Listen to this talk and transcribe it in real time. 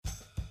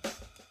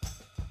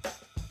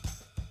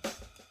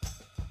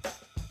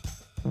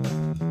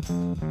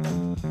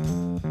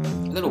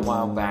A little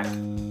while back,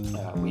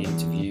 we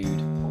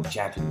interviewed or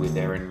chatted with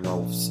Erin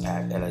Rolfs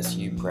at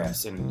LSU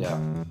Press, and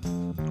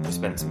we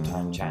spent some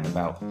time chatting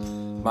about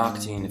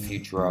marketing, the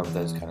future of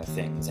those kind of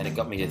things. And it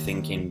got me to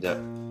thinking that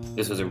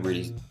this was a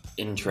really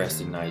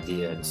interesting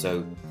idea, and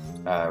so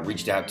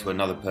reached out to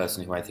another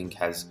person who I think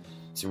has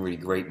some really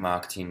great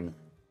marketing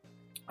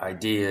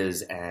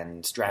ideas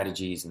and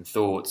strategies and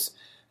thoughts,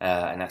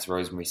 and that's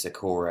Rosemary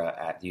Sikora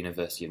at the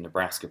University of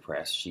Nebraska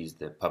Press. She's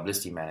the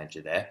publicity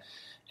manager there.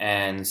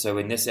 And so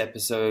in this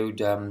episode,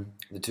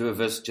 the two of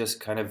us just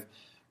kind of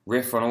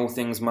riff on all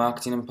things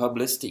marketing and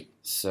publicity.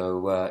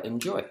 So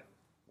enjoy.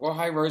 Well,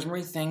 hi,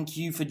 Rosemary. Thank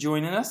you for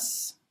joining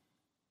us.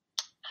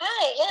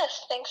 Hi,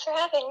 yes. Thanks for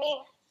having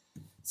me.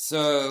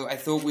 So I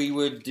thought we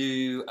would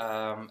do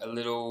a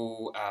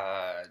little,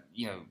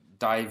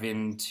 dive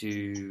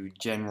into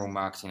general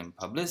marketing and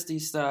publicity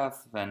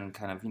stuff and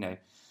kind of,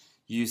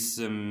 use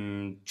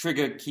some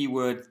trigger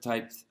keyword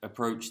type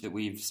approach that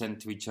we've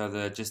sent to each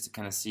other just to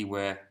kind of see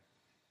where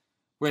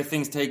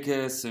things take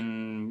us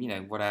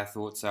and, what our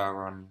thoughts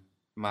are on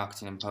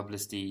marketing and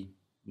publicity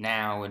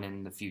now and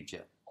in the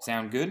future.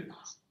 Sound good?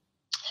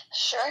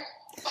 Sure.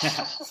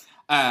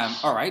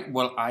 All right.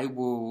 Well, I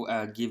will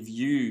give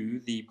you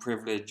the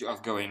privilege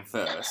of going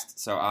first.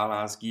 So I'll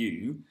ask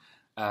you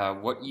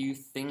what you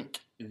think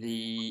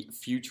the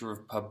future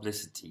of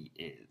publicity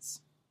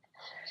is.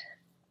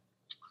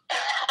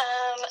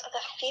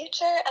 The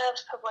future of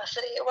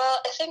publicity. Well,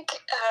 I think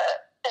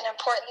an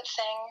important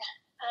thing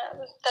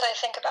that I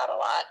think about a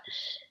lot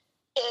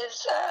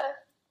is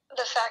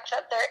the fact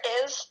that there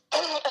is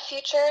a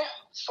future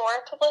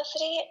for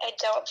publicity. I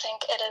don't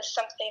think it is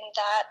something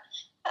that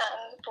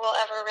will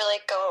ever really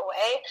go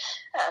away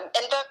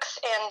in books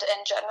and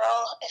in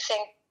general. I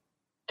think,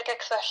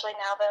 especially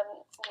now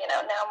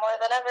now more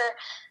than ever,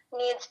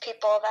 needs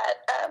people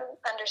that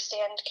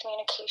understand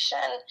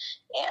communication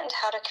and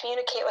how to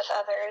communicate with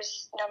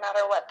others, no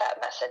matter what that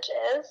message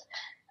is.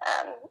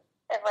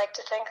 I'd like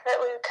to think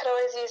that we could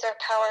always use our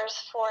powers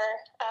for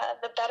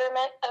the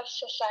betterment of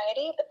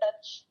society, but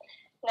that's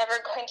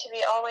never going to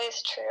be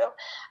always true.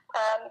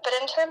 But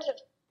in terms of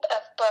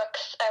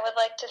books, I would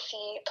like to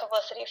see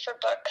publicity for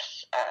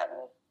books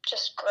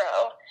just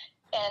grow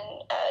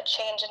and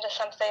change into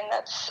something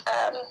that's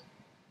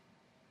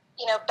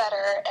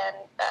better and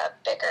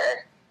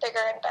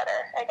bigger and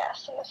better, I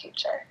guess, in the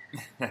future.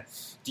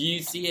 Do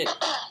you see it?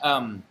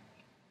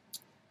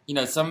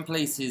 Some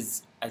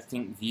places I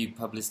think view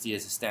publicity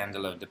as a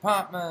standalone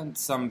department.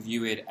 Some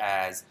view it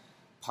as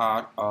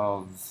part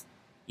of,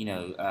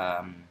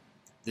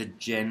 the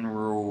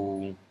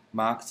general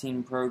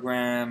marketing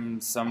program.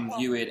 Some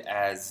view it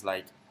as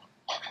like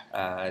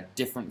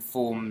different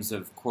forms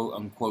of quote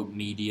unquote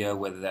media,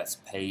 whether that's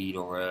paid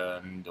or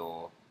earned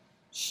or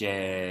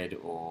shared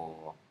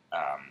or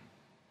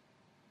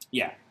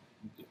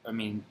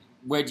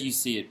where do you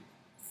see it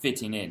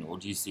fitting in, or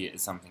do you see it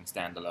as something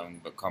standalone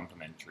but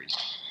complementary?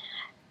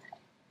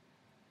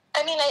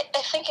 I mean,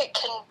 I think it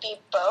can be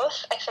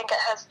both. I think it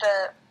has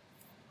the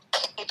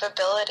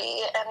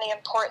capability and the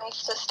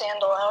importance to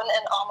stand alone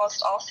in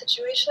almost all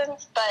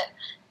situations, but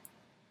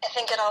I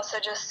think it also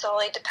just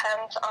solely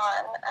depends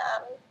on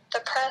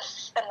the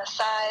press and the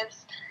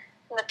size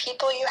and the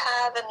people you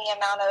have and the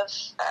amount of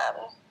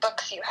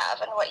books you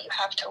have and what you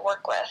have to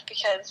work with,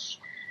 because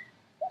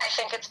I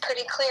think it's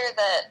pretty clear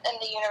that in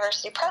the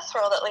university press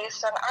world, at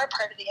least in our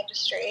part of the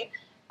industry,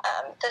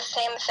 the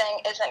same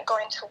thing isn't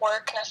going to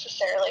work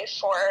necessarily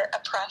for a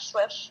press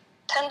with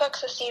 10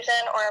 books a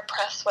season or a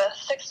press with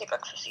 60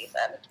 books a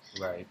season.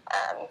 Right.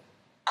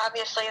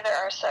 Obviously, there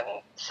are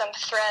some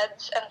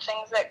threads and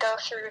things that go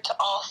through to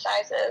all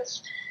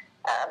sizes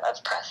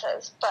of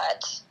presses,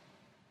 but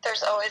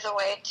there's always a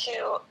way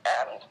to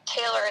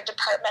tailor a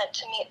department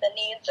to meet the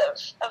needs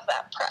of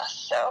that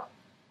press. So.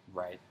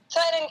 Right. So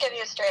I didn't give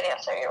you a straight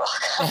answer. You're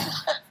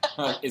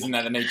welcome. Isn't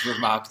that the nature of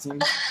marketing?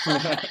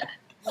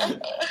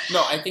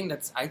 No, I think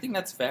that's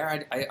fair.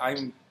 I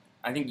think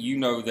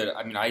that.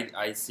 I mean,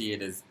 I see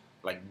it as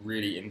like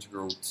really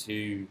integral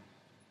to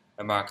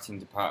a marketing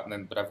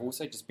department, but I've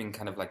also just been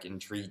kind of like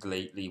intrigued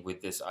lately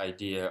with this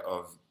idea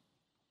of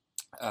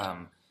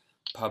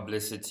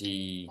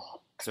publicity.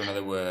 So in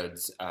other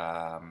words,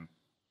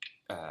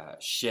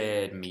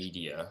 shared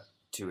media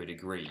to a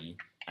degree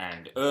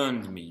and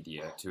earned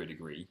media to a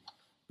degree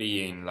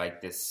being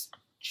like this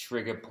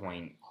trigger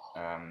point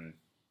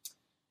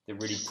that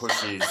really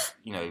pushes,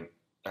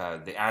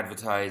 the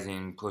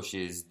advertising,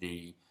 pushes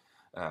the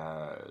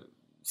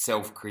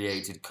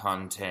self-created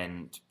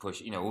content,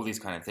 all these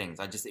kind of things.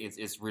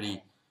 It's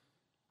really,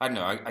 I don't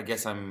know, I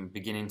guess I'm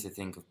beginning to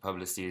think of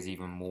publicity as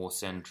even more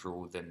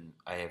central than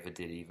I ever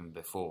did even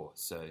before.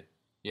 So,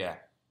 yeah.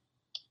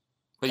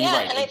 But you're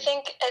right. And I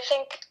think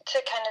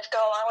to kind of go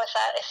along with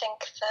that, I think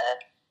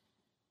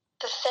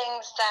the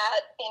things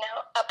that,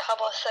 a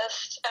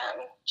publicist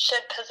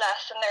should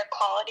possess in their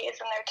qualities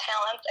and their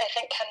talents, I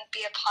think can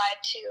be applied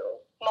to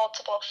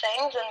multiple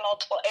things in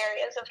multiple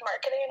areas of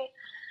marketing.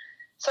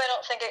 So I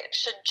don't think it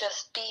should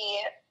just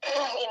be,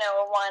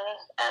 one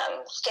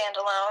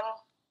standalone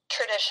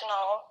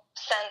traditional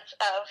sense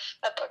of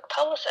a book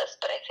publicist,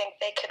 but I think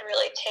they could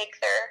really take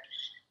their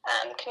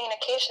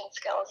communication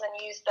skills and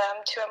use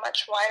them to a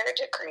much wider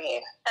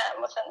degree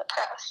within the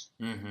press.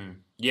 Mm-hmm.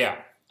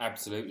 Yeah,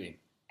 absolutely.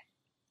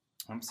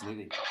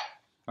 Absolutely.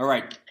 All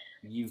right,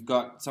 you've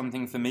got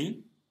something for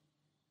me?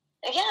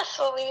 Yes,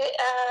 well,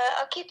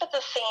 I'll keep it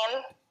the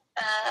theme.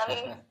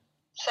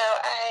 So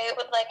I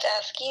would like to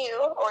ask you,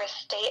 or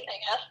state, I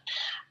guess,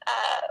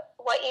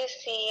 what you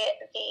see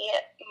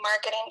the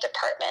marketing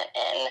department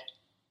in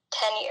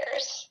 10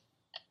 years.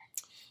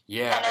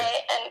 Yeah.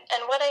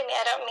 And what I mean,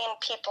 I don't mean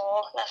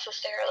people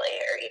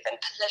necessarily or even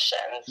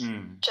positions,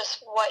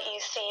 just what you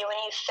see when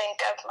you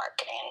think of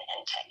marketing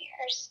in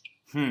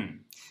 10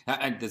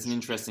 years. There's an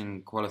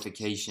interesting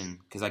qualification,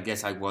 because I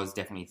guess I was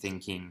definitely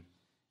thinking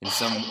in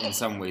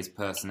some ways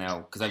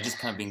personnel, because I've just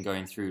kind of been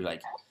going through,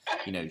 like,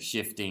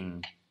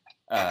 shifting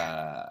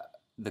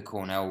the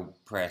Cornell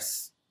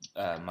Press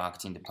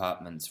marketing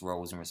department's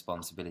roles and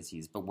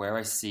responsibilities. But where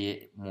I see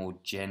it more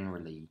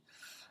generally,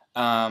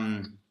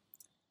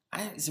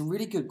 it's a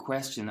really good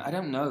question. I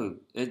don't know.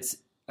 It's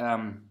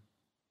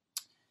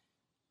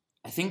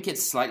I think it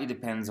slightly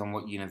depends on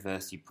what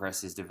university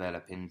presses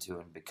develop into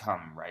and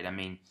become, right? I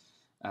mean,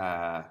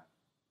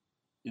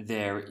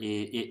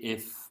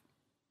 if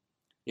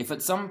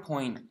at some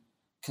point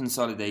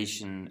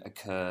consolidation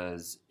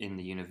occurs in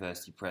the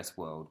university press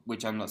world,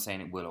 which I'm not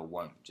saying it will or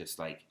won't, just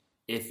like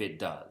if it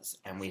does,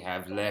 and we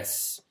have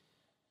less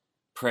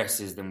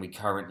presses than we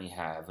currently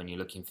have, and you're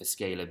looking for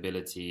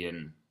scalability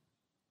and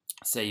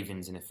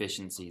savings and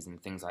efficiencies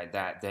and things like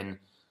that, then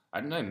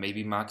I don't know,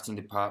 maybe marketing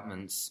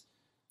departments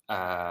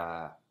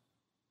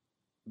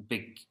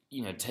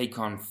take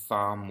on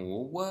far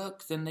more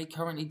work than they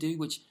currently do,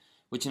 which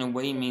in a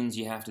way means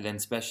you have to then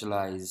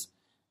specialize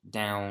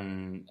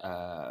down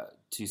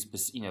to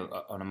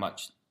on a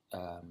much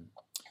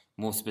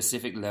more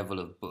specific level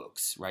of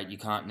books, right? You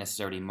can't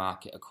necessarily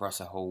market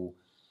across a whole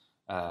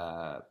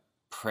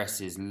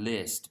press's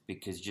list,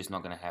 because you're just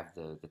not going to have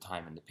the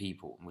time and the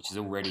people, which is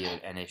already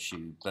an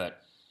issue.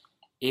 But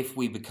if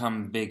we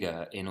become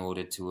bigger in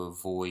order to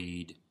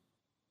avoid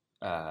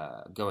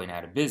going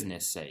out of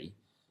business, say,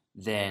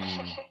 then,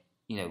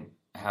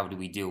 how do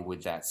we deal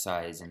with that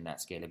size and that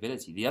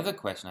scalability? The other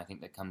question I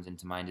think that comes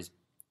into mind is,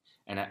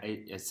 and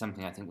it's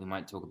something I think we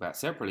might talk about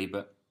separately,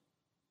 but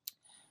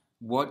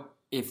what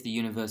if the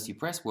university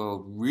press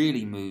world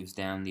really moves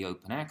down the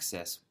open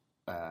access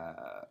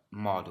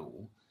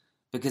model?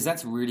 Because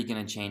that's really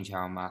going to change how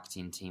our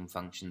marketing team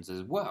functions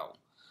as well.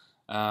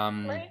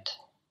 Right.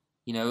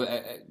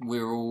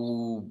 We're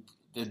all,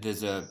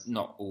 there's a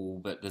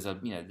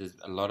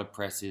lot of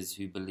presses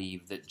who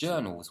believe that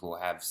journals will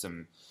have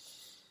some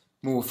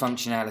more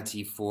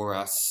functionality for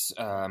us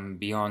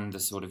beyond the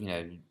sort of,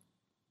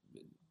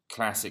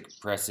 classic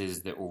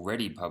presses that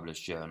already publish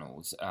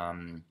journals.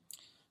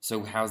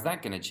 So how's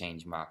that going to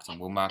change marketing?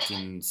 Will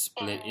marketing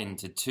split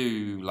into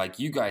two, like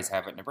you guys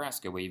have at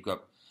Nebraska, where you've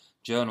got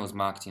journals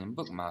marketing and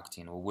book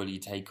marketing? Or will you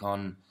take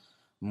on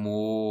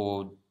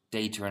more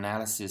data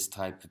analysis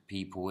type of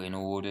people in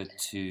order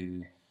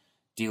to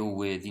deal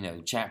with,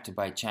 chapter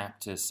by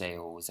chapter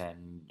sales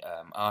and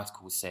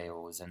article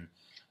sales and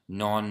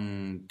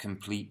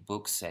non-complete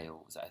book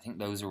sales? I think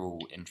those are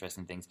all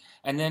interesting things.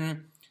 And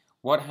then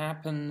what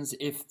happens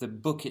if the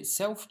book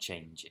itself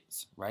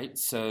changes, right?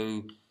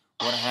 So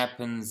what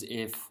happens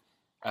if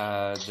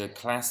the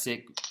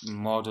classic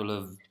model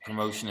of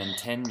promotion and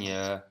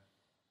tenure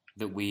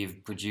that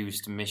we've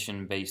produced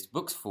mission-based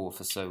books for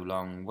so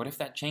long, what if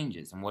that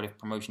changes? And what if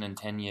promotion and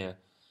tenure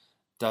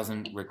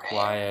doesn't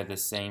require the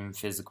same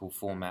physical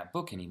format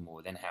book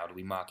anymore? Then how do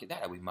we market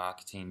that? Are we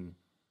marketing,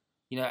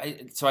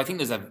 so I think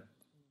the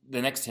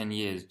next 10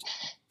 years,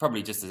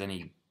 probably just as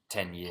any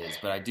 10 years,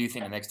 but I do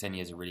think the next 10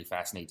 years are really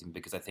fascinating,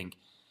 because I think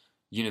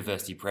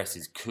university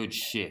presses could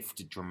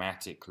shift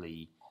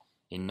dramatically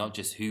in not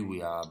just who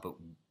we are, but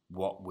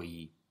what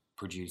we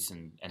produce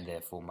and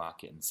therefore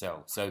market and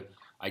sell. So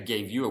I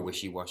gave you a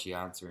wishy-washy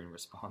answer in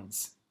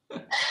response.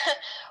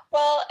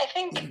 Well, I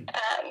think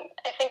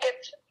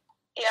it's,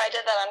 I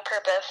did that on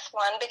purpose.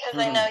 One, because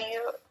I know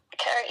you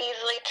are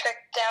easily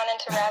tricked down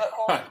into rabbit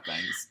holes.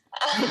 Thanks.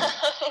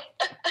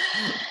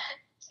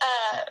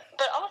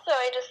 But also,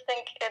 I just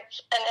think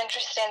it's an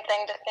interesting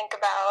thing to think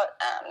about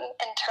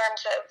in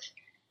terms of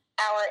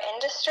our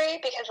industry,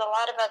 because a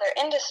lot of other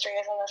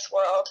industries in this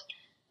world,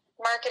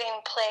 marketing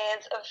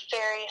plays a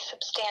very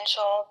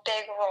substantial,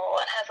 big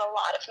role and has a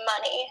lot of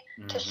money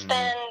to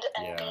spend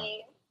and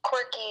be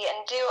quirky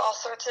and do all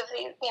sorts of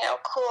these,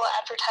 cool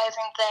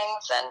advertising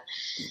things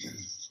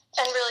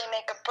and really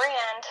make a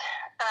brand.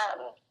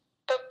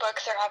 But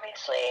books are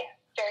obviously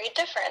very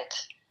different.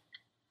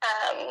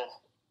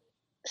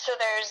 So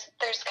there's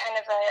kind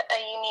of a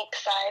unique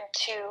side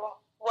to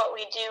what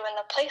we do in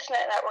the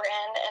placement that we're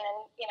in,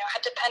 and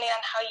depending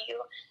on how you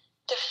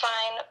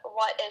define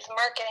what is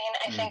marketing,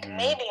 I think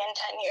maybe in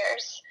 10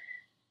 years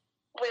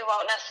we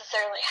won't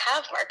necessarily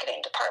have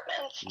marketing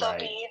departments. They'll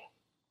be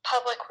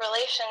public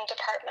relation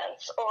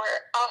departments or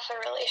author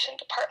relation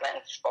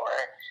departments or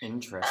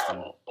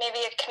interesting.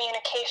 Maybe a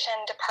communication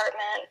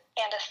department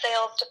and a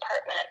sales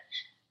department.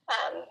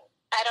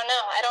 I don't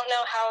know. I don't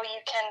know how you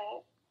can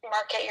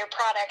market your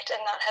product and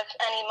not have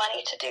any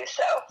money to do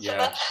so.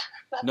 Yeah.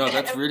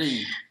 That's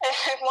really...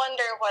 I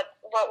wonder what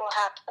will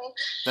happen.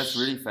 That's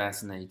really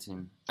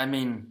fascinating. I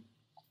mean,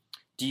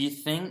 do you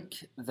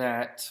think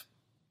that...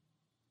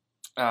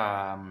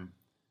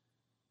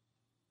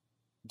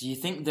 do you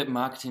think that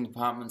marketing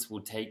departments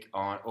will take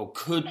on, or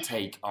could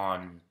take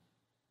on,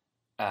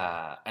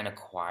 an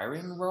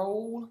acquiring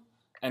role?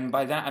 And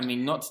by that, I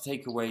mean not to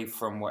take away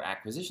from what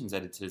acquisitions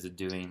editors are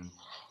doing,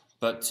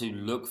 but to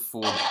look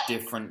for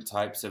different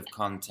types of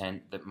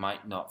content that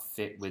might not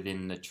fit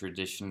within the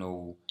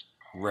traditional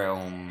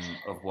realm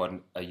of what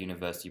a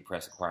university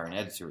press acquiring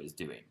editor is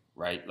doing,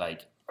 right?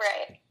 Like,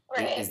 right.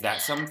 Is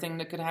that something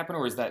that could happen,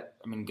 or is that,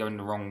 I mean, going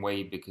the wrong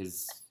way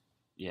because,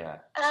 yeah?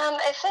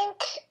 I think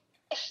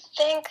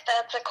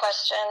that's a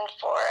question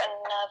for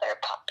another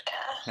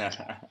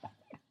podcast.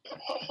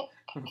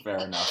 Fair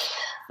enough.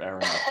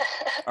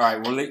 All right,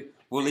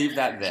 we'll leave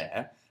that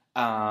there.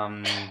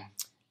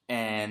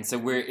 And so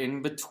we're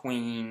in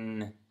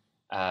between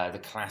the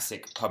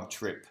classic pub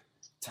trip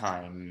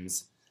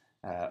times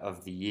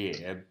of the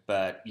year,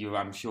 but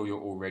I'm sure you're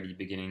already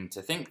beginning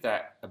to think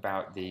that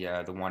about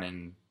the one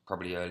in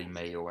probably early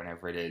May or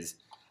whenever it is.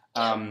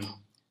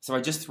 So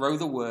I just throw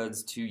the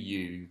words to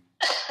you,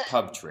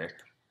 pub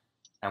trip,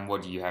 and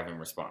what do you have in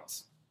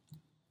response?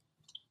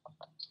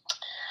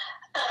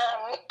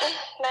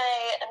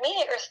 My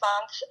immediate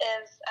response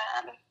is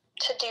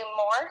to do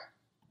more.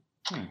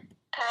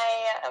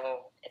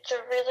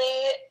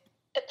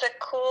 It's a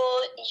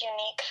cool,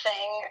 unique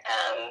thing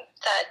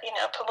that,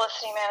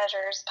 publicity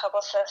managers,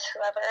 publicists,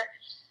 whoever,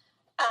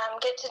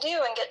 get to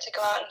do and get to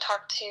go out and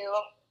talk to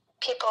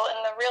people in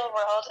the real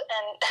world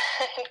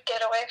and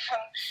get away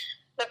from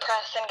the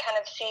press and kind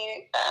of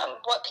see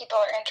what people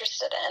are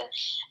interested in.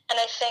 And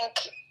I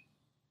think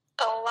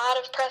a lot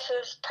of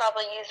presses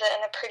probably use it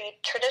in a pretty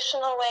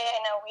traditional way.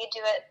 I know we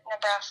do it in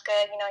Nebraska.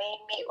 You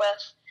meet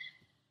with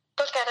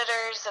book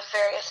editors of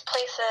various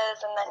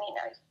places, and then,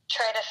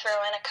 try to throw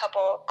in a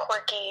couple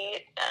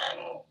quirky,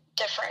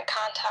 different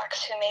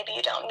contacts who maybe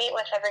you don't meet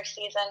with every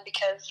season,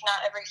 because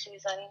not every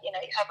season, you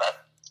have a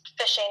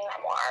fishing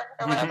memoir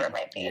or whatever it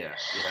might be. Yeah.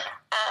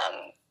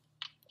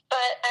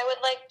 But I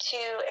would like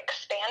to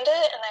expand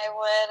it, and I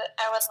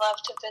would love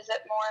to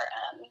visit more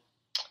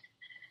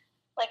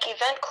like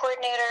event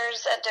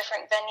coordinators at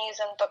different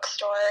venues and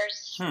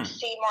bookstores,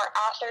 see more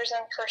authors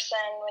in person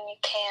when you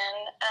can,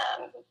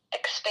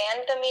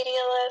 expand the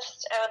media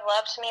list. I would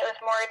love to meet with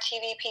more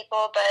TV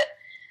people, but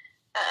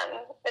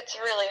it's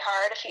really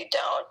hard if you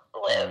don't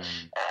live,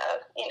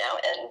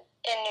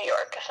 in New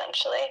York,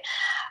 essentially.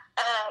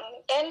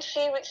 And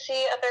see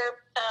other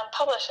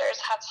publishers,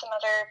 have some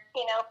other,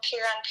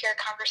 peer-on-peer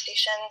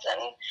conversations,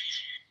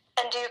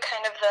 and do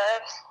kind of the,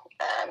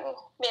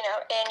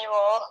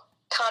 annual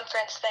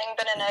conference thing,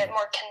 but in a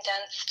more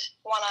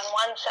condensed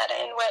one-on-one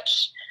setting,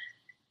 which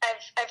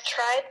I've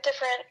tried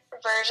different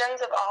versions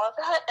of all of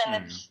that,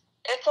 and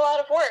it's a lot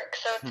of work.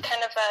 So it's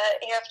kind of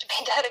you have to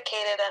be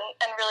dedicated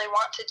and really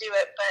want to do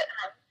it, but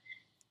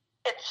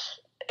it's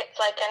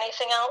like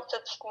anything else.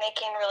 It's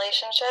making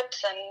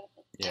relationships, and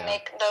to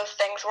make those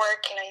things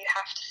work, you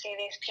have to see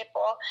these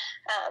people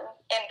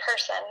in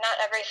person. Not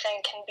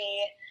everything can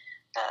be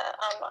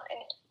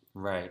online.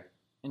 Right.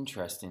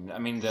 Interesting. I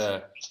mean,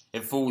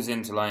 it falls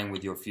into line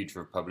with your future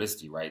of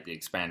publicity, right? The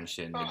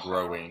expansion, the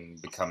growing,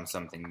 become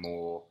something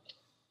more.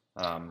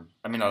 I'm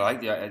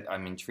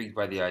intrigued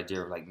by the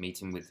idea of like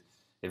meeting with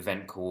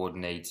event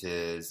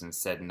coordinators and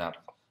setting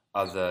up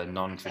other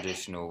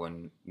non-traditional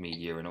and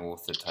media and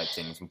author type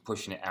things and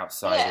pushing it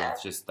outside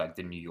of just like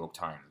the New York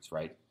Times,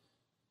 right?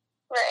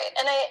 Right,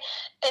 and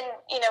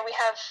we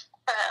have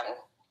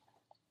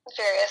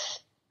various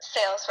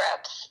sales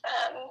reps.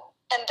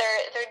 And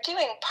they're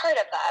doing part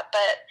of that,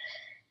 but,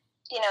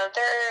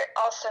 they're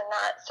also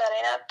not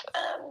setting up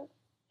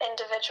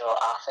individual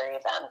author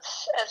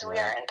events as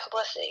we are in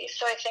publicity.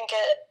 So I think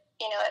it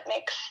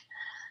makes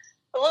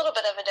a little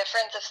bit of a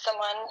difference if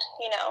someone,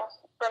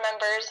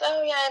 remembers,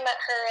 oh yeah, I met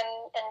her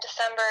in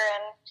December,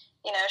 and,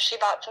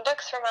 she bought some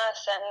books from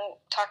us and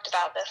talked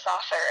about this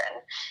author.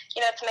 And,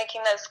 it's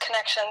making those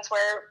connections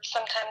where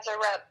sometimes a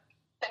rep,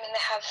 they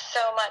have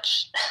so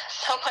much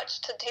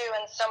to do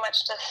and so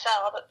much to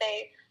sell that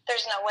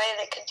there's no way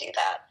they could do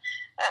that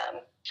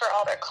for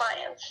all their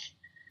clients.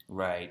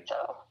 Right.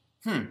 So.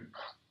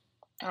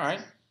 All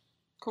right.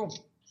 Cool.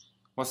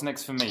 What's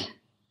next for me?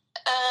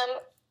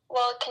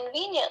 Well,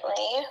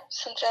 conveniently,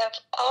 since I've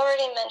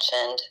already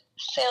mentioned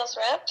sales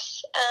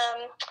reps,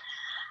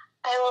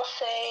 I will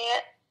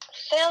say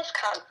sales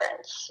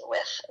conference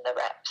with the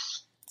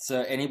reps.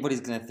 So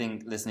anybody's going to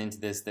think, listening to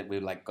this, that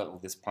we've got all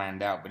this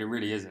planned out, but it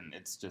really isn't.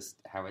 It's just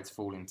how it's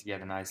falling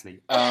together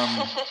nicely.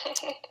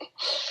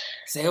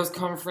 Sales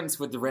conference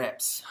with the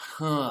reps.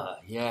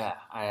 Yeah.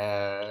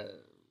 I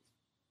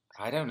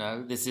don't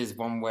know. This is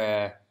one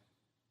where,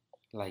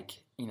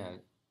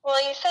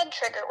 Well, you said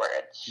trigger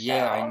words.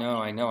 Yeah, So.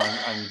 I know.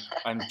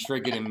 I'm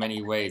triggered in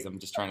many ways. I'm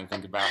just trying to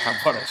think about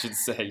what I should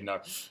say.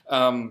 No,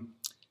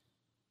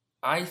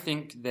 I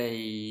think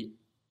the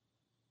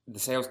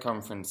sales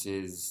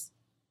conferences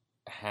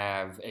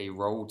have a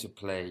role to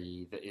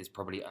play that is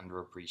probably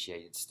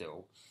underappreciated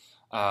still.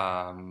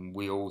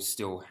 We all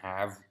still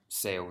have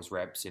sales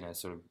reps in a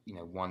sort of,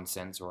 one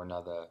sense or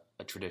another,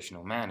 a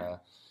traditional manner.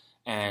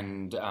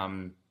 And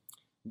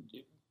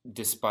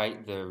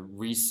despite the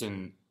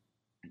recent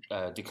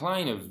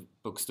decline of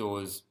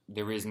bookstores,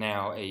 there is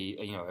now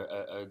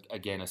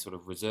again a sort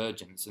of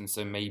resurgence. And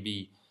so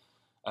maybe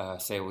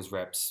sales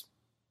reps,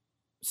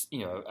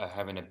 are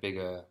having a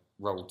bigger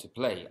role to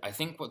play. I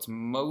think what's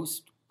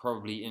most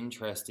probably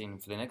interesting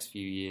for the next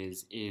few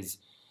years is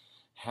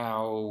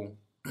how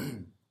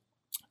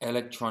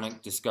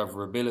electronic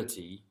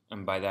discoverability,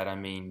 and by that I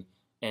mean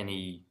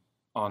any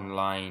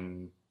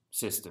online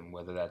system,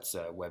 whether that's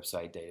a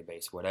website,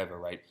 database, whatever,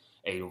 right,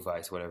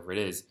 Edelweiss, whatever it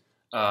is,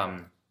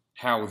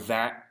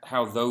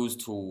 how those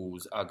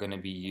tools are going to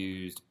be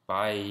used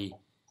by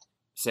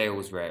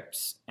sales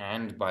reps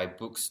and by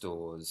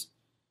bookstores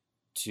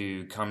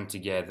to come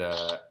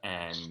together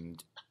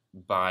and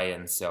buy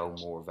and sell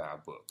more of our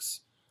books.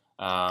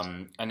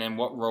 And then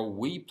what role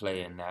we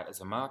play in that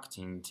as a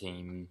marketing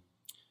team,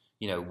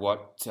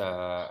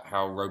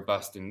 how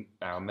robust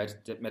our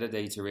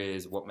metadata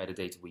is, what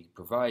metadata we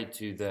provide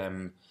to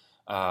them,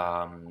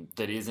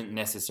 that isn't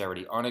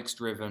necessarily Onyx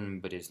driven,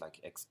 but is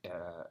like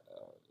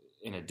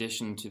in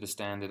addition to the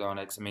standard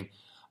Onyx. I mean,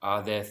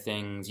 are there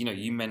things,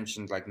 you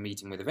mentioned like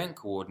meeting with event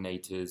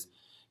coordinators.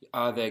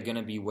 Are there going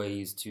to be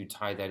ways to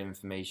tie that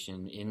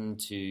information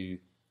into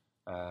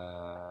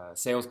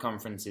sales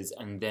conferences,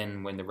 and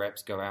then when the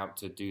reps go out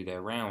to do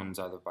their rounds,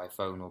 either by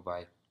phone or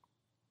by,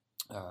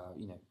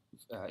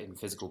 in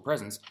physical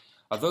presence,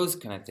 are those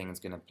kind of things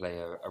going to play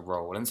a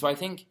role? And so I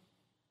think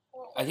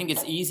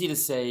it's easy to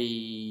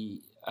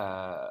say,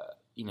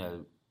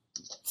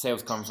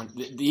 sales conference.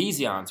 The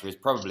easy answer is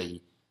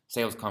probably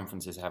sales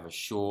conferences have a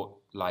short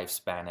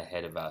lifespan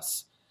ahead of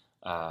us,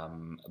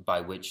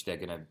 by which they're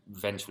going to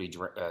eventually,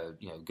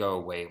 go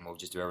away, and we'll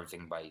just do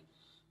everything by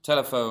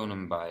telephone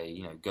and by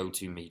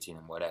GoToMeeting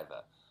and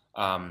whatever.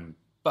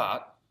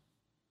 But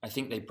I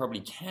think they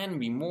probably can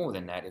be more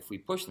than that if we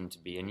push them to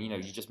be. And you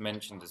just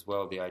mentioned as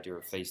well the idea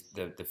of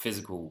the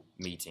physical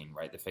meeting,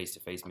 right? The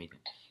face-to-face meeting.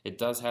 It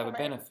does have a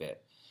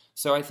benefit.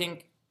 So I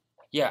think,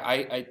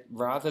 I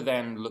rather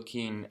than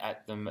looking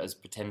at them as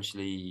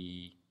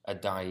potentially a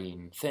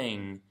dying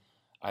thing,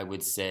 I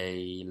would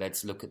say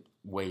let's look at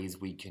ways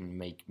we can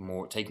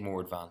take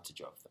more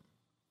advantage of them.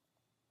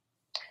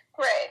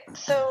 Right.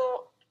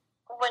 So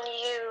when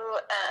you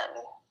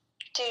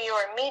do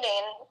your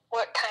meeting,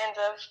 what kinds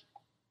of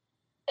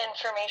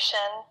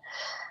information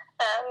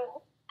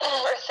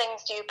or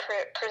things do you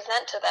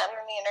present to them?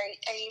 I mean,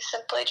 are you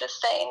simply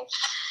just saying,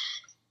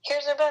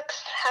 here's our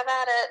books, have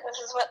at it, this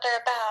is what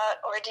they're about,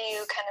 or do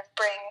you kind of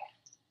bring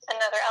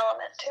another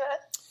element to it?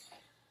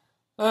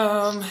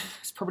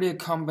 It's probably a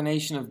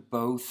combination of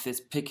both. It's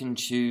pick and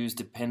choose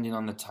depending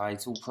on the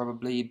title,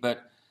 probably.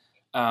 But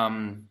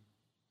I'm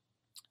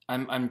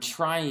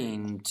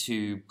trying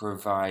to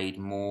provide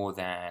more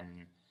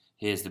than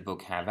here's the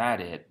book, have at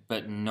it,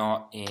 but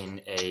not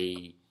in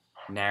a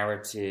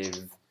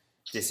narrative,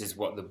 this is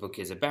what the book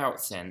is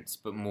about sense,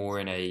 but more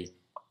in a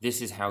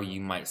this is how you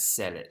might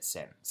sell it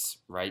sense,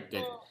 right?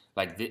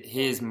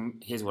 Here's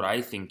what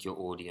I think your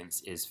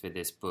audience is for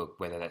this book,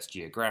 whether that's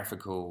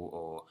geographical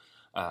or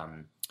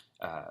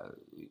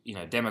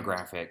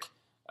demographic.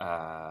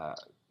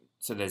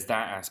 So there's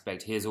that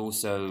aspect. Here's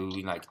also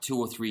like 2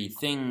 or 3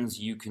 things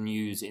you can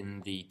use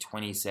in the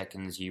 20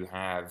 seconds you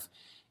have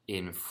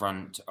in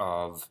front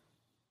of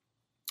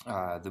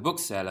the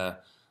bookseller.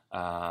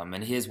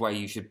 And here's why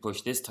you should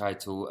push this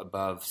title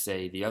above,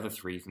 say, the other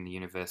 3 from the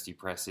university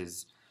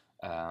presses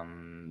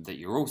that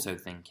you're also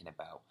thinking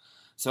about.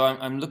 So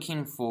I'm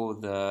looking for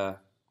the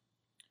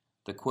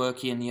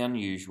quirky and the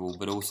unusual,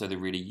 but also the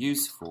really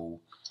useful,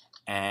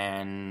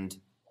 and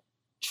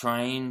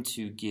trying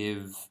to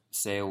give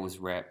sales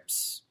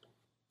reps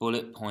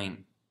bullet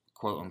point,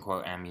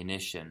 quote-unquote,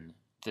 ammunition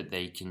that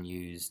they can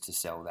use to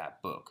sell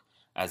that book,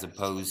 as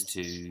opposed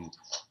to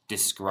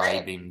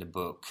describing the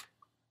book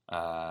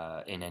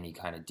in any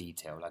kind of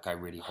detail. Like, I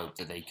really hope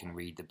that they can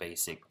read the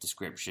basic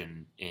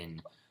description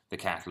in the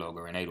catalog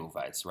or in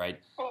Edelweiss, right?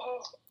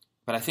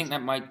 But I think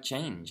that might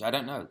change. I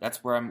don't know.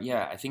 That's where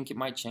I think it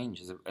might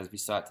change as we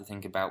start to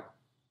think about,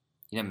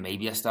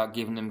 maybe I start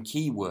giving them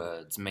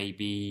keywords.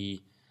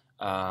 Maybe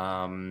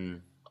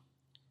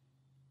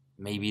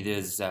maybe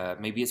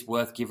it's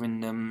worth giving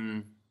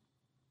them.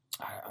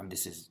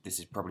 This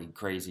is probably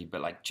crazy,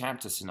 but like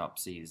chapter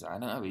synopses. I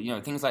don't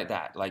know. Things like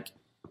that. Like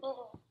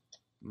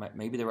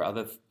maybe there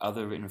are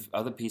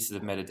other pieces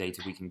of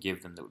metadata we can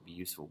give them that would be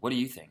useful. What do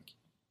you think?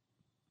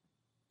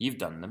 You've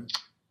done them.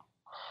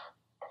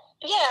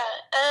 Yeah.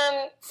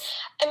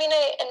 I mean,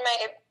 in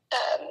my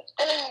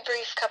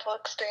brief couple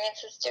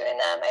experiences doing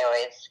them, I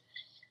always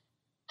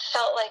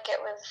felt like it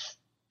was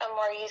a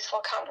more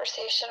useful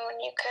conversation when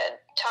you could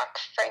talk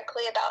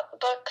frankly about the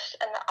books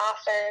and the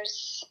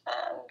authors,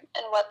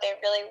 and what they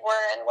really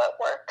were and what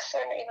works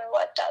or even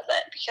what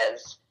doesn't,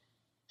 because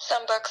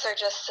some books are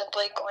just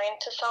simply going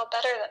to sell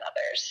better than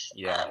others.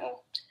 Yeah.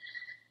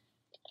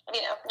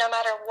 No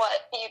matter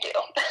what you do.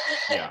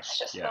 It's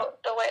just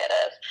the way it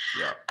is.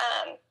 Yeah.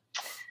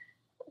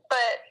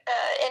 But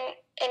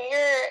in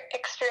your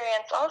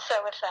experience also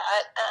with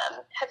that,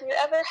 have you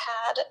ever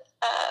had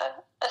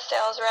a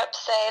sales rep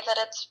say that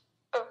it's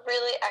a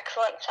really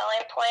excellent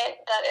selling point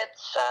that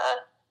it's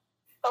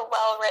a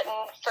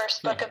well-written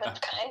first book of its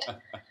kind?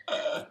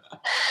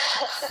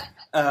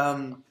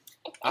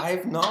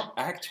 I've not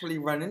actually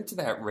run into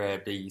that rare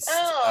beast.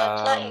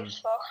 Oh, not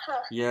useful,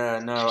 huh? Yeah,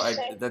 no,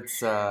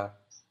 that's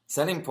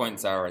selling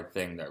points are a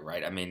thing, though,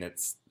 right? I mean,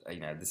 it's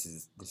this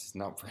is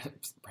not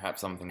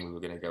perhaps something we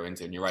were going to go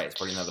into, and you're right, it's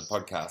probably another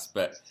podcast,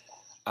 but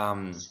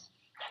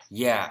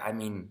yeah, I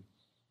mean,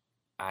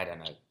 I don't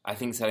know. I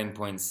think selling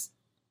points,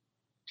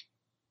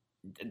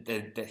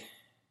 they're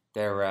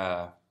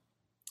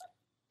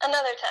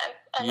another time.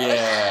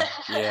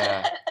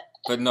 Yeah.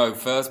 But no,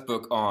 first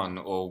book on,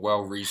 or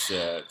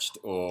well-researched,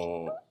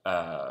 or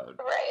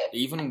right.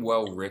 even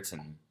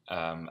well-written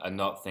are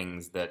not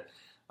things that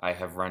I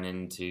have run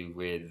into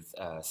with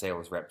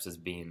sales reps as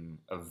being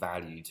of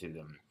value to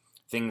them.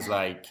 Things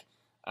like,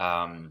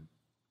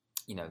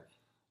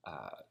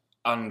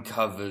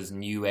 uncovers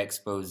new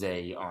expose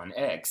on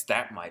X,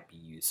 that might be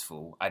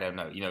useful. I don't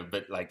know,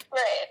 but like...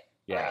 Right.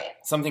 Yeah, right.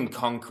 Something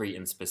concrete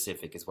and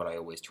specific is what I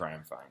always try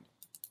and find.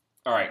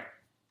 All right.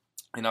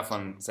 Enough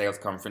on sales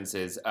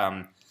conferences.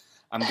 I'm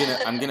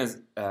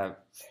gonna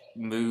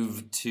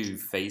move to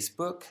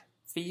Facebook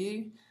for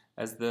you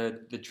as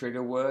the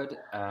trigger word.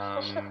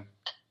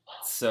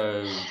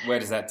 So where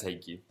does that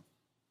take you?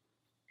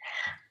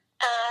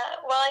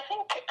 Well, I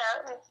think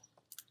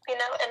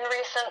in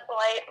recent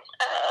light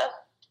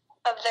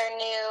of their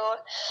new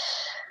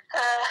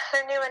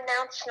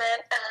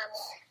announcement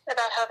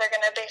about how they're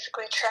going to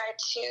basically try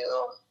to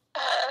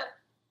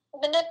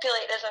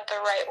manipulate isn't the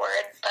right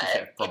word,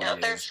 but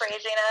their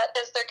phrasing it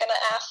is they're going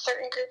to ask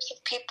certain groups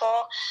of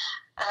people,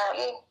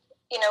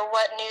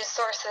 what news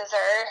sources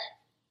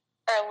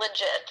are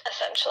legit,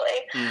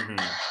 essentially. Mm-hmm.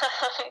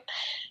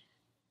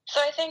 So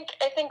I think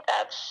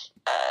that's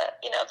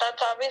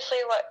that's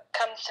obviously what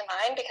comes to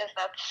mind because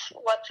that's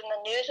what's in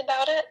the news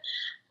about it.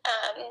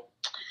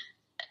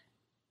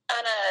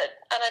 On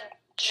a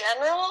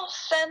general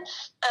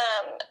sense,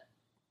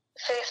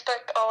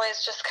 Facebook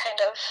always just kind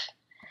of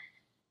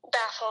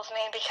baffles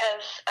me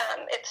because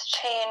it's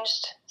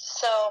changed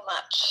so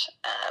much.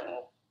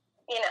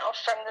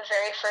 From the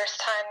very first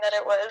time that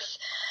it was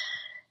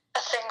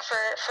a thing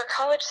for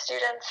college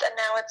students, and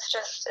now it's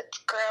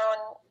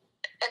grown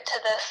into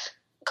this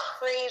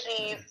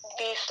crazy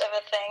beast of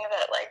a thing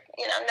that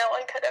no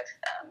one could have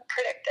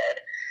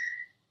predicted.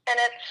 And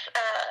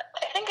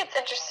I think it's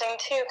interesting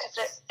too because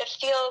it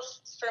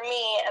feels for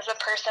me as a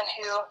person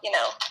who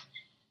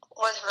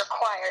was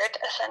required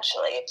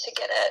essentially to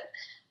get it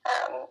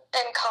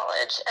in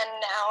college, and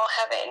now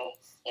having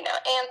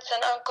aunts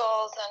and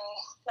uncles and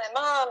my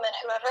mom and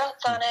whoever else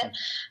on it,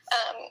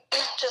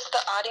 just the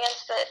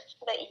audience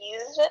that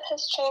uses it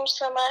has changed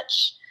so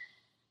much,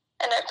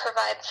 and it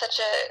provides such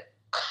a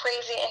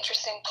crazy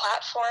interesting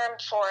platform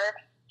for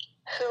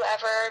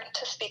whoever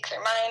to speak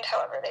their mind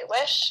however they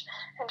wish,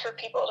 and for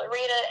people to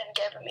read it and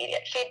give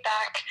immediate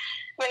feedback.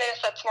 I mean, I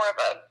guess that's more of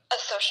a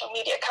social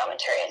media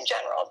commentary in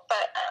general,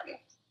 but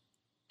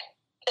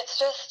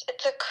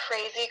it's a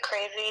crazy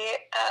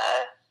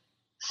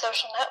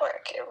social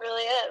network. It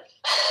really is.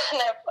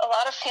 And I have a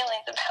lot of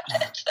feelings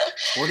about it.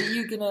 What are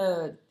you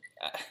gonna...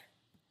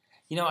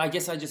 I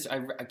guess I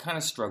kind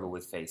of struggle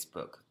with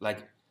Facebook.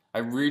 Like, I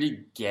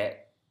really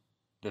get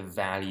the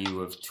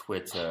value of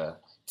Twitter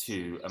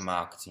to a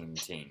marketing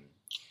team.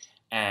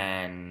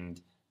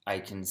 And I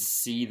can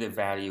see the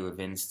value of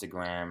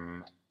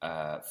Instagram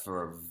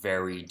for a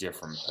very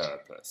different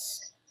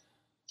purpose.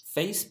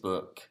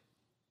 Facebook,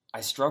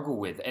 I struggle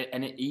with,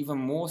 and even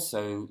more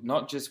so,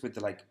 not just with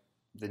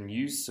the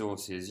news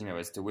sources,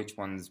 as to which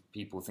ones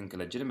people think are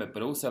legitimate,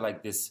 but also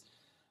like this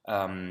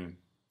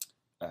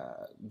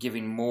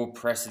giving more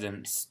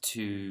precedence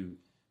to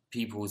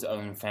people's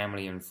own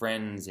family and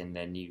friends in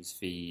their news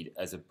feed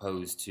as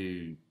opposed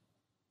to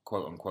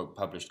quote unquote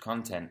published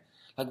content.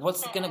 Like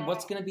what's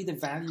gonna be the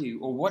value,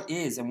 or what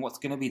is and what's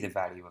gonna be the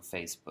value of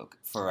Facebook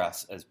for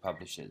us as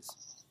publishers?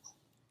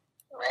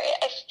 Right.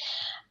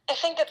 I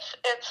think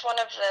it's one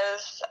of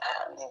those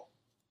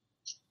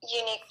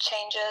unique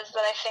changes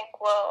that I think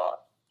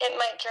it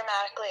might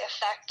dramatically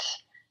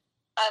affect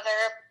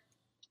other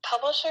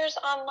publishers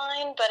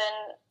online, but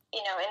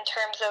in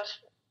terms of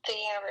the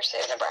University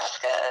of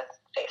Nebraska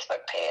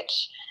Facebook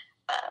page,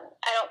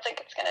 I don't think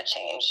it's going to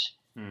change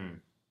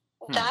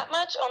that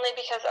much, only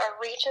because our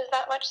reach is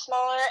that much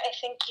smaller. I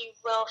think you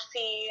will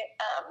see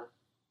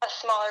a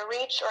smaller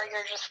reach, or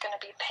you're just going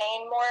to be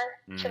paying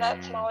more for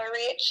that smaller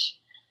reach.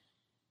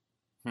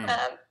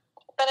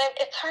 But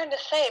it's hard to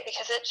say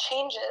because it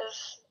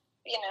changes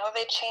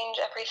they change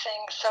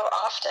everything so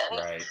often.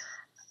 Right.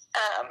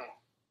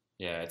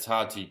 Yeah, it's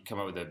hard to come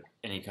up with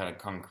any kind of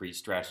concrete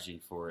strategy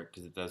for it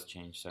because it does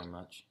change so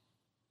much.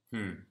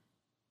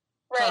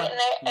 Right, and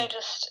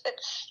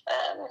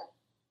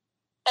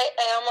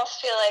I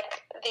almost feel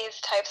like these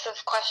types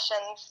of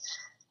questions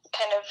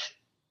kind of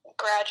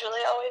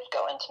gradually always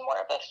go into more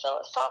of a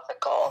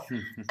philosophical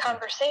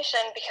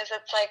conversation, because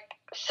it's like,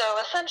 so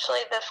essentially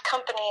this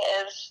company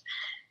is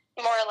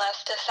more or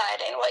less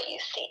deciding what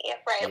you see,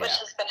 right? Yeah. Which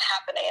has been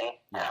happening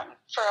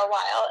for a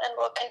while and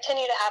will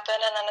continue to happen.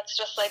 And then it's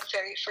just like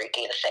very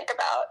freaky to think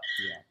about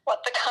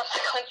what the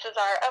consequences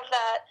are of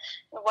that,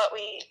 and what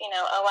we,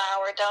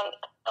 allow or don't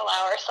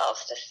allow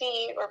ourselves to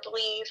see or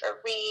believe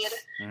or read.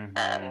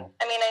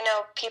 I mean, I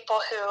know people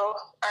who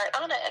aren't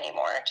on it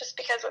anymore just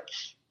because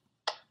it's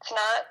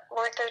not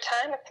worth their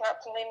time. It's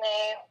not something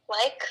they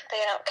like.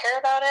 They don't care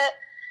about it.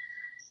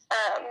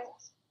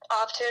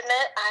 I'll have to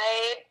admit,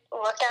 I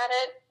look at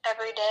it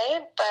every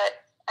day,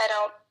 but I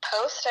don't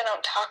post. I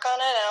don't talk on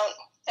it.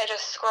 I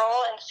just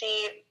scroll and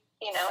see.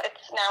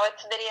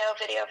 It's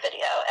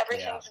video.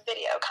 Everything's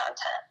video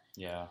content.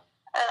 Yeah.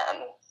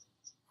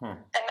 And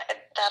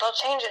that'll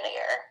change in a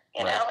year.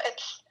 You know,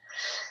 it's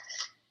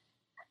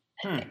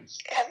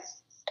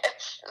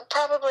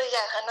probably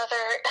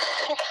another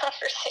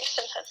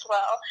conversation as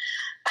well.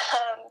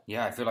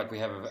 I feel like we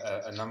have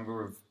a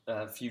number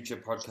of future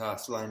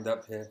podcasts lined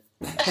up here.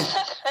 Well,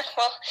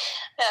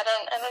 I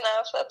don't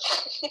know if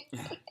that's.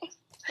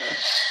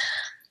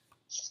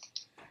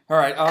 All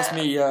right, ask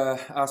me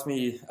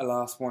a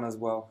last one as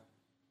well.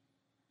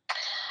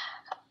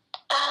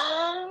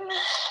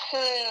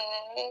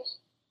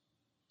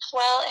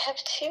 Well, I have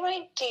two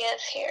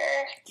ideas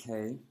here.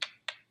 Okay.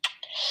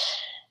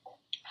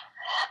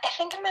 I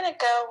think I'm going to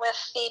go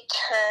with the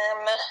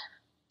term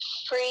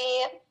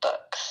free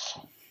books.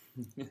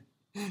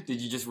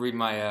 Did you just read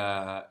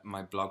my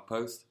my blog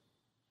post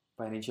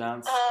by any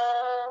chance?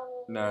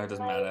 No, it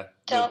doesn't matter.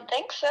 Don't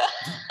think so.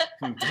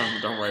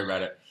 don't worry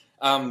about it.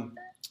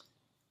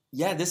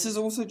 This has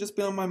also just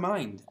been on my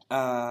mind.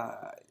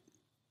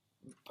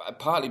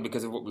 Partly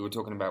because of what we were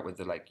talking about with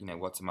the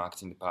what's a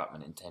marketing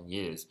department in 10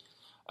 years,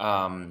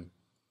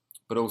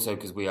 but also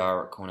because we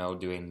are at Cornell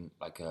doing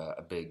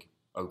a big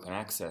open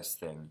access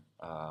thing.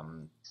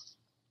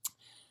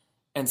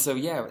 And so,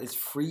 it's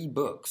free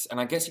books. And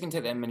I guess you can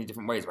take that in many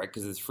different ways, right?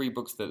 Because there's free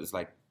books that is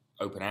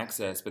open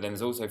access, but then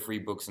there's also free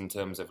books in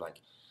terms of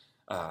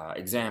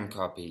exam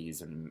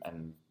copies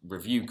and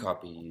review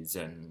copies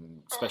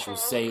and special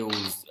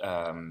sales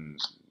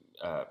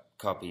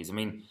copies. I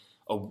mean,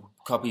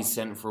 copies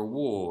sent for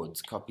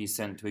awards, copies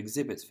sent to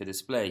exhibits for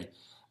display.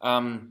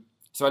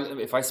 So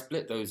if I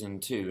split those in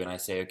two and I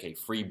say, okay,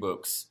 free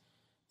books,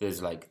 there's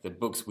the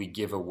books we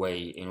give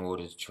away in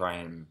order to try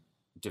and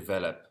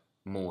develop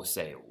more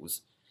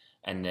sales,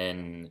 and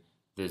then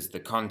there's the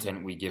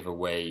content we give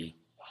away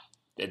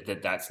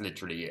that's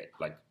literally it.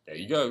 There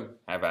you go,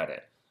 have at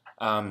it.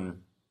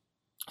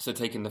 So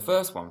taking the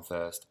first one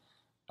first,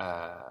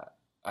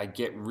 I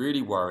get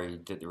really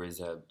worried that there is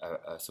a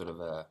sort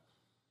of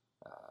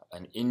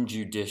an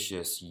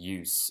injudicious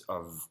use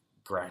of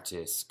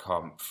gratis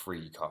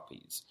free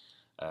copies,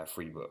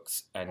 free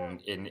books,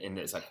 and in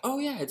it's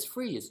it's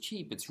free, it's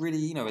cheap, it's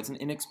really it's an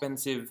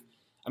inexpensive.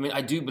 I mean,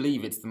 I do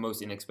believe it's the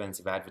most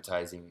inexpensive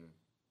advertising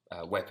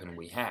weapon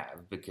we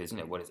have, because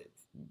what is it?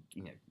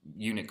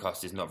 Unit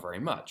cost is not very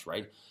much,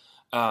 right?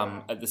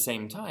 At the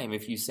same time,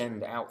 if you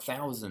send out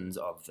thousands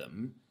of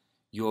them,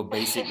 you're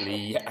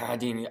basically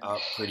adding it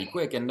up pretty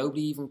quick, and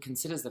nobody even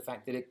considers the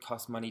fact that it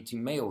costs money to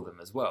mail them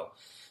as well.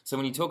 So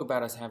when you talk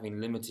about us having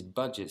limited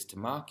budgets to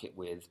market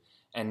with,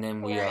 and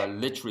then we are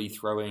literally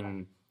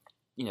throwing,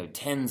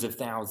 tens of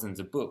thousands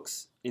of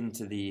books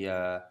into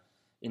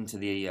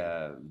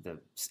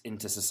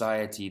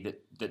society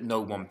that no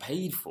one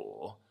paid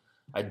for,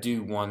 I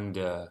do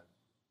wonder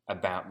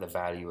about the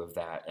value of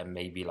that, and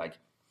maybe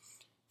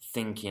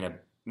thinking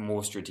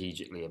more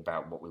strategically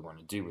about what we want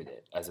to do with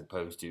it, as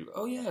opposed to,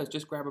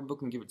 just grab a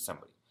book and give it to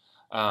somebody.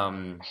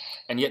 And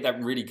yet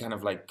that really kind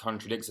of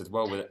contradicts as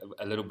well with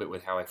a little bit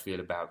with how I feel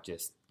about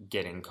just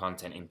getting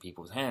content in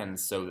people's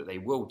hands so that they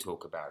will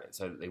talk about it,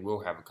 so that they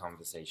will have a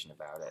conversation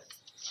about it.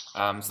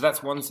 So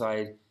that's one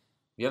side.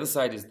 The other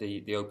side is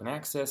the open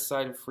access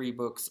side of free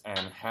books,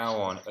 and how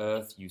on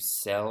earth you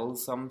sell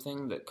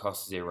something that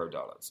costs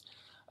 $0.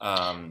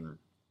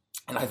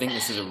 And I think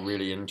this is a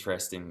really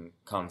interesting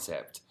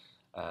concept.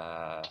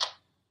 And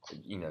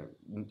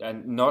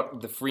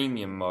not the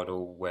freemium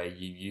model where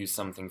you use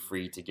something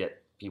free to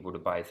get people to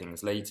buy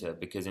things later,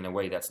 because in a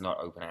way that's not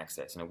open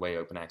access. In a way,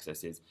 open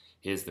access is,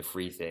 here's the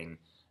free thing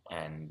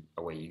and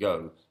away you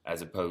go,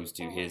 as opposed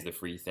to here's the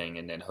free thing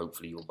and then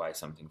hopefully you'll buy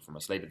something from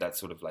us later. That's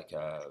sort of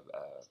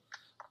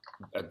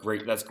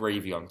that's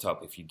gravy on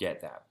top if you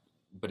get that,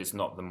 but it's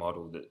not the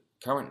model that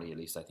currently, at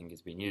least I think,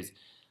 is being used.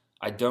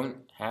 I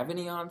don't have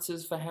any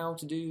answers for how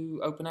to do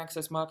open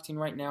access marketing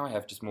right now. I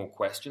have just more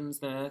questions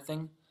than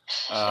anything.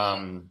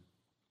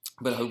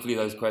 But hopefully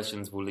those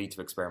questions will lead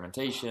to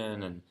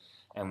experimentation,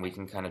 and we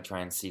can kind of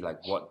try and see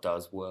what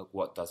does work,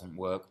 what doesn't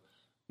work.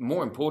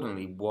 more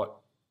importantly,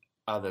 what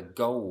are the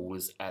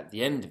goals at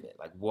the end of it?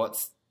 Like,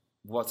 what's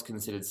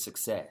considered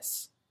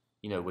success?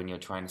 When you're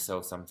trying to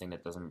sell something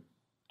that doesn't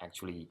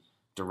actually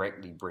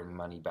directly bring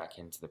money back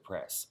into the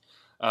press.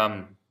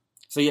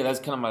 So yeah, that's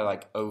kind of my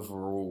like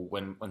overall.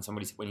 When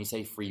you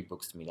say free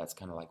books to me, that's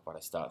kind of like what I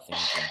start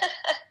thinking.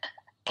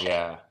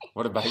 Yeah.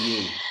 What about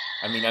you?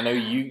 I mean, I know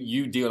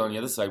you deal on the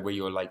other side where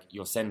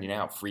you're sending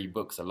out free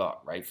books a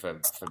lot, right? For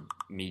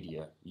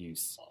media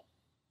use.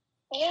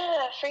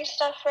 Yeah, free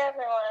stuff for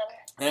everyone.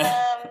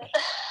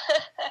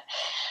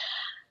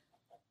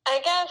 I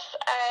guess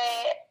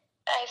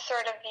I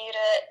sort of viewed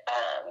it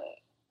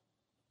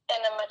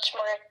in a much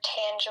more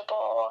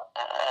tangible,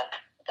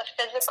 the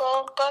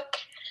physical book,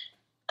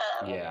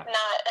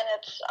 not in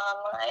its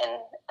online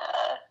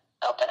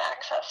open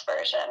access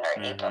version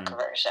or ebook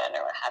version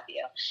or what have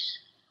you.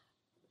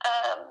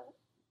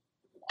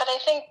 But I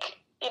think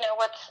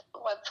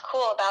what's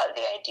cool about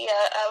the idea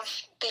of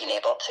being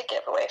able to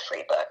give away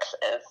free books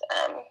is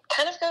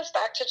kind of goes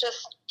back to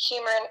just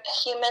human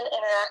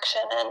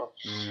interaction and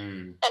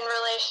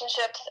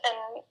relationships,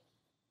 and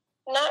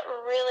not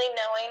really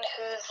knowing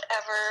who's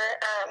ever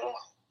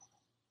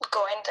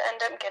going to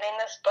end up getting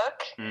this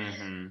book.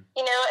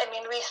 I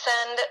mean, we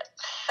send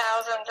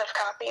thousands of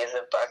copies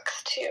of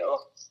books to,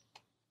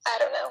 I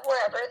don't know,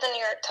 wherever, the New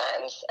York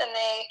Times, and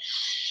they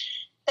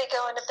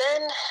go in a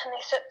bin and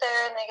they sit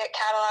there and they get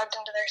cataloged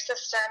into their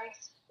system,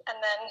 and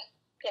then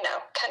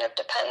kind of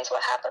depends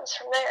what happens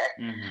from there.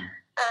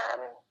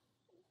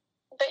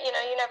 But you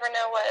never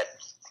know what,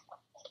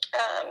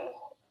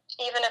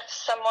 even if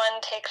someone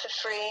takes a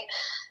free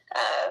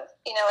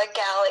a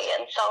galley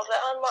and sells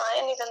it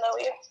online, even though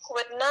we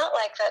would not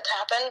like that to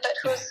happen, but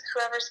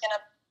whoever's going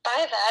to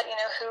buy that,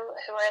 who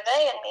are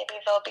they, and maybe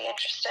they'll be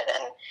interested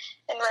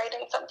in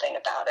writing something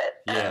about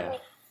it.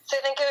 So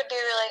I think it would be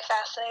really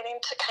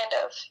fascinating to kind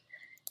of,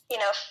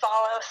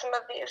 follow some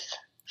of these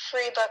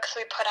free books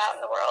we put out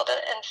in the world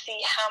and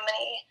see how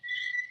many,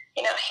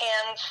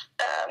 hands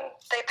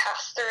they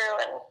pass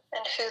through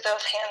and who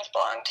those hands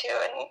belong to,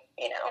 and,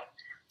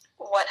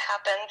 what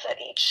happens at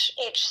each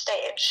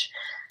stage.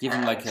 Give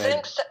them like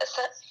a...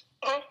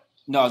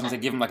 No, I was going to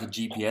say give them like a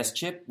GPS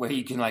chip where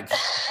you can like...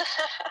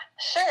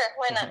 Sure,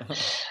 why not?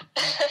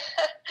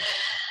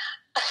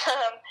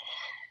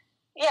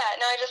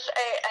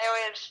 I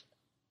always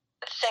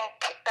think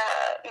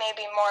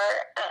maybe more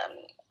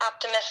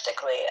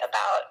optimistically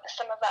about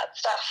some of that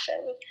stuff,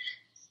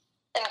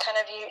 and kind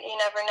of you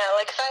never know.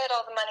 Like, if I had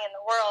all the money in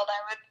the world, I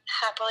would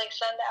happily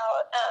send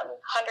out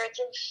hundreds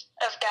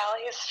of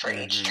galleys for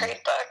each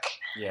trade book.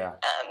 Yeah.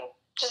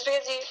 Just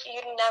because you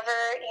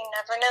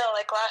never know.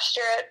 Like last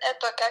year at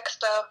Book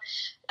Expo,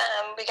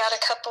 we got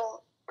a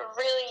couple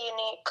really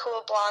unique,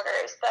 cool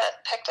bloggers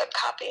that picked up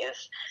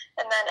copies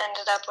and then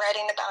ended up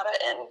writing about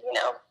it in,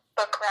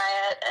 Book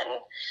Riot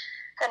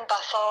and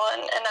Bustle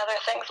and other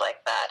things like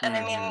that. And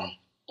I mean,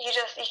 you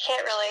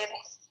can't really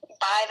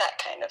buy that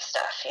kind of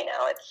stuff,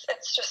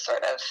 it's just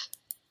sort of,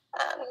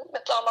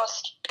 it's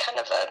almost kind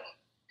of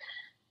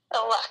a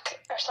luck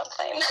or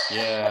something.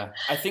 Yeah,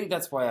 I think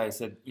that's why I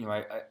said,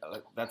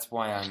 that's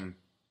why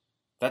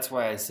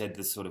I said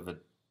there's sort of a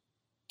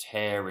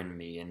tear in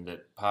me, and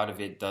that part of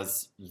it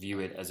does view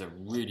it as a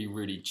really,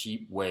 really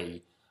cheap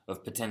way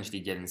of potentially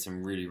getting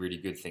some really, really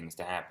good things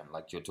to happen,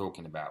 like you're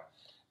talking about.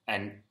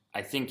 And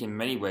I think in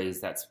many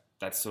ways that's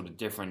sort of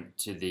different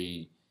to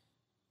the,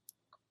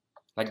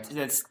 like,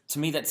 to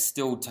me that's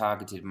still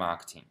targeted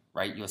marketing,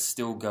 right? You're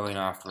still going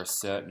after a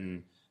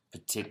certain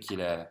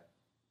particular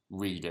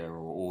reader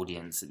or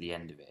audience at the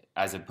end of it,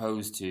 as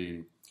opposed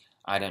to,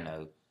 I don't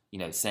know,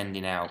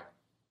 sending out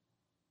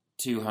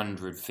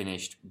 200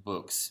 finished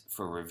books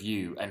for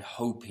review and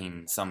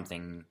hoping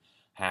something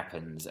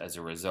happens as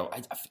a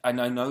result. I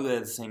know they're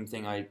the same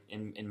thing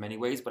in many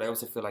ways, but I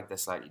also feel like they're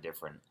slightly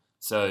different.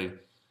 So,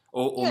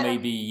 or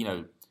maybe,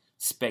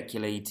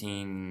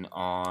 speculating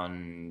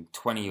on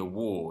 20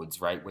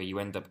 awards, right, where you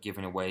end up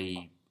giving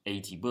away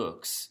 80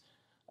 books.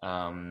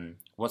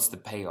 What's the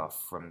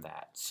payoff from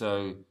that?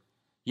 So,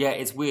 yeah,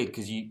 it's weird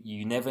because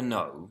you never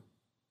know,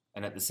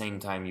 and at the same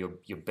time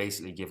you're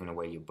basically giving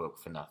away your book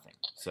for nothing.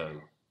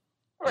 So,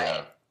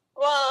 right.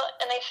 Well,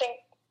 and I think,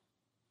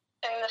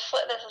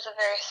 this is a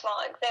very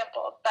small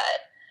example,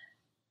 but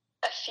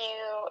a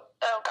few,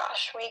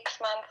 weeks,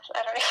 months,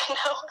 I don't even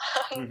know,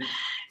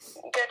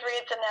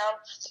 Goodreads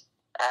announced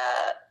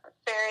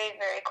very,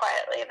 very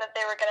quietly that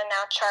they were going to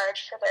now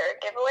charge for their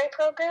giveaway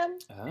program.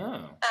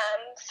 Oh.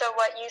 So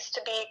what used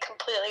to be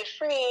completely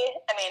free,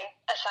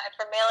 aside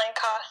from mailing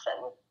costs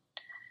and,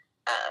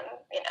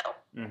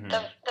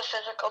 the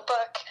physical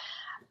book,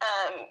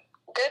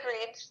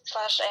 Goodreads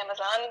 /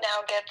 Amazon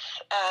now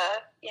gets,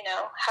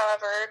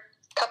 however,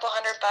 couple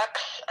 $100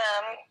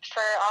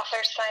 for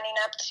authors signing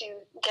up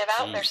to give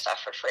out their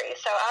stuff for free.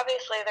 So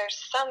obviously there's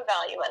some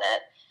value in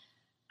it.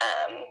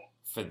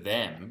 For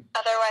them.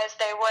 Otherwise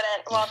they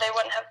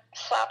wouldn't have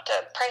slapped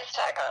a price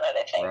tag on it,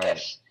 I think,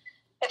 right.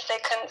 if they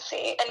couldn't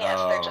see. And yes,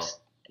 they're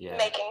just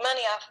making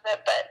money off of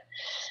it, but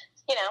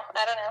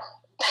I don't know.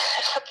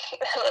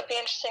 It would be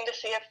interesting to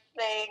see if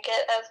they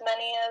get as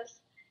many as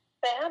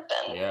they have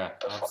been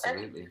before.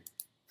 Absolutely.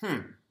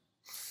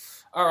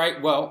 All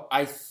right, well,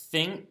 I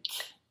think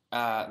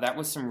that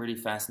was some really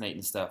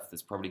fascinating stuff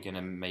that's probably going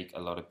to make a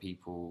lot of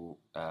people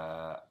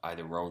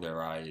either roll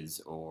their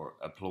eyes or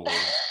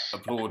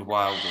applaud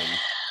wildly.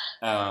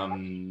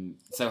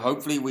 So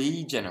hopefully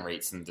we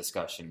generate some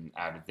discussion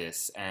out of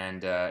this,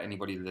 and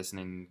anybody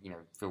listening,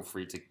 feel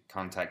free to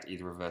contact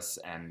either of us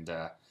and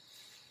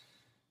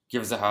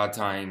give us a hard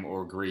time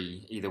or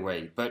agree either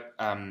way. But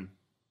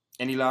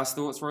any last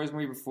thoughts,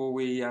 Rosemary, before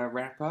we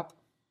wrap up?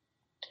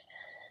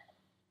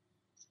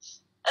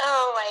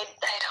 Oh, I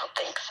don't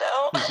think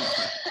so.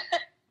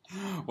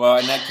 Well,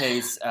 in that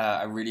case,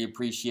 I really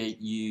appreciate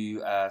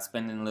you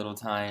spending a little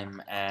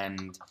time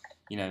and,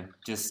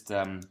 just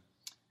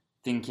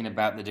thinking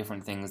about the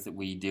different things that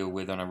we deal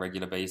with on a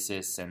regular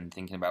basis and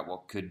thinking about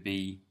what could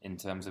be in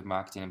terms of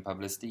marketing and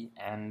publicity.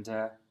 And,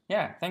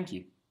 thank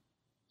you.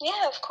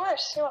 Yeah, of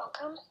course. You're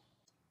welcome.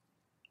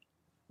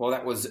 Well,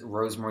 that was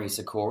Rosemary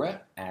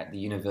Sikora at the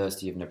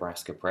University of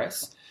Nebraska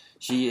Press.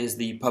 She is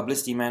the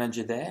publicity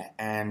manager there,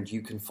 and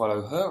you can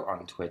follow her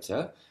on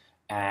Twitter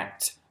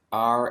at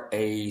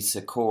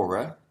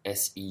R.A.Sikora,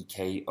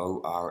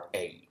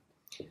 S-E-K-O-R-A.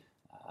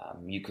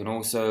 You can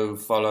also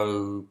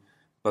follow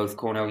both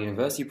Cornell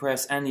University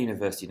Press and the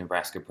University of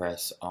Nebraska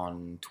Press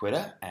on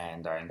Twitter,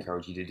 and I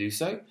encourage you to do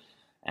so.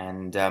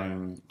 And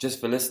just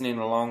for listening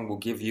along, we'll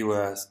give you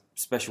a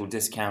special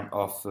discount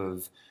off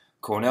of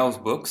Cornell's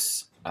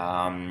books,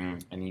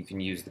 and you can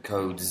use the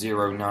code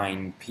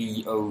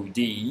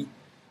 09POD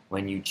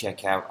when you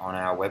check out on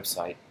our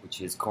website,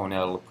 which is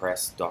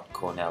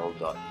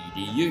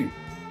cornellpress.cornell.edu.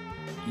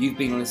 You've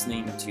been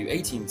listening to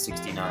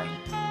 1869,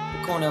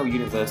 the Cornell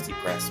University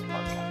Press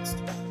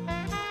podcast.